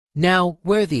Now,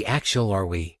 where the actual are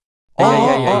we?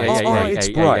 It's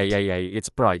bright. It's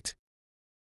bright.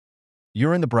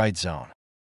 You're in the bright zone.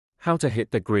 How to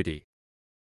hit the griddy.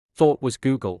 Thought was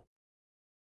Google.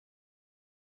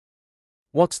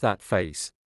 What's that face?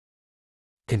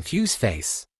 Confused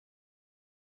face.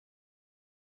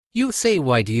 You say,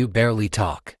 why do you barely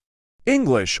talk?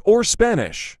 English or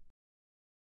Spanish?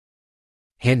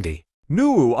 Hindi.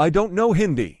 No, I don't know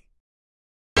Hindi.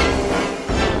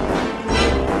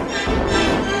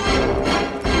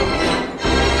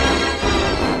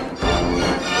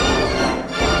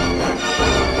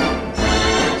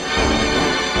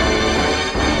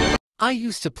 I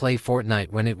used to play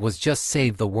Fortnite when it was just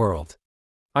Save the World.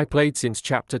 I played since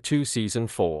Chapter 2 Season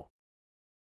 4.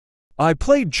 I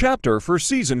played Chapter for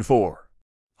Season 4.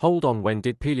 Hold on, when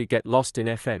did Peely get lost in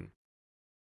FM?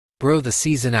 Bro, the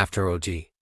season after OG.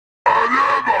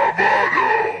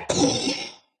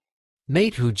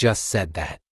 Mate, who just said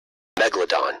that?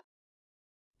 Megalodon.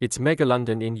 It's Mega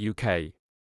London in UK.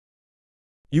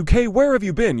 UK, where have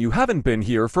you been? You haven't been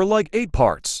here for like 8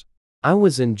 parts. I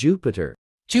was in Jupiter.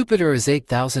 Jupiter is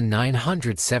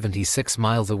 8,976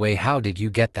 miles away. How did you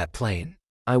get that plane?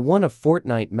 I won a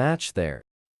Fortnite match there.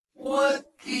 What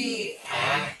the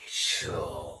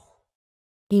actual?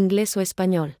 Inglés o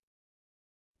español.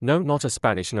 No, not a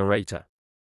Spanish narrator.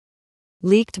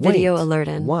 Leaked video Wait, alert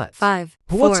in what? 5,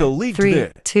 What's 4, a leaked 3,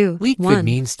 vid? 2, Leaked 1. vid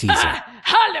means teaser.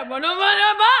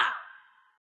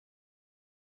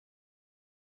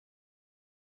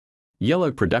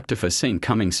 Yellow productifer scene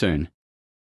coming soon.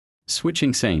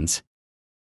 Switching scenes.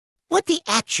 What the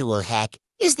actual heck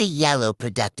is the yellow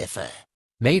productifer?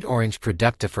 Mate, orange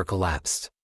productifer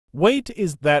collapsed. Wait,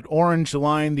 is that orange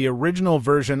line the original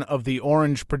version of the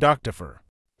orange productifer?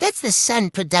 That's the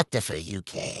sun productifer,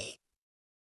 UK.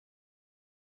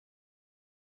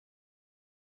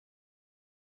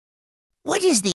 What is the